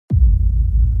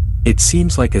It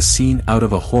seems like a scene out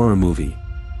of a horror movie.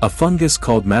 A fungus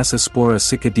called Massospora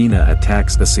cicadina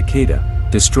attacks the cicada,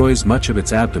 destroys much of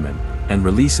its abdomen, and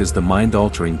releases the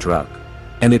mind-altering drug.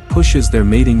 And it pushes their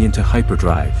mating into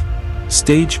hyperdrive.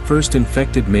 Stage first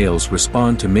infected males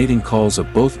respond to mating calls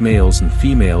of both males and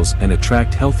females and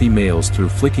attract healthy males through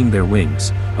flicking their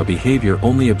wings, a behavior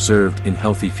only observed in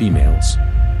healthy females.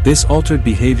 This altered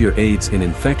behavior aids in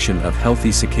infection of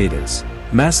healthy cicadas.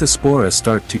 Massospora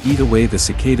start to eat away the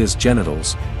cicada's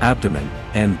genitals, abdomen,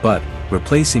 and butt,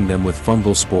 replacing them with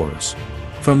fungal spores.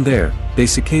 From there, the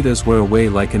cicadas wear away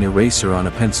like an eraser on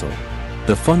a pencil.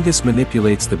 The fungus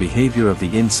manipulates the behavior of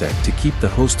the insect to keep the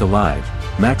host alive,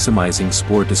 maximizing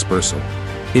spore dispersal.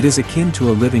 It is akin to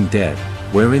a living dead,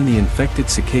 wherein the infected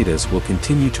cicadas will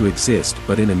continue to exist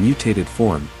but in a mutated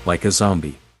form, like a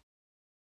zombie.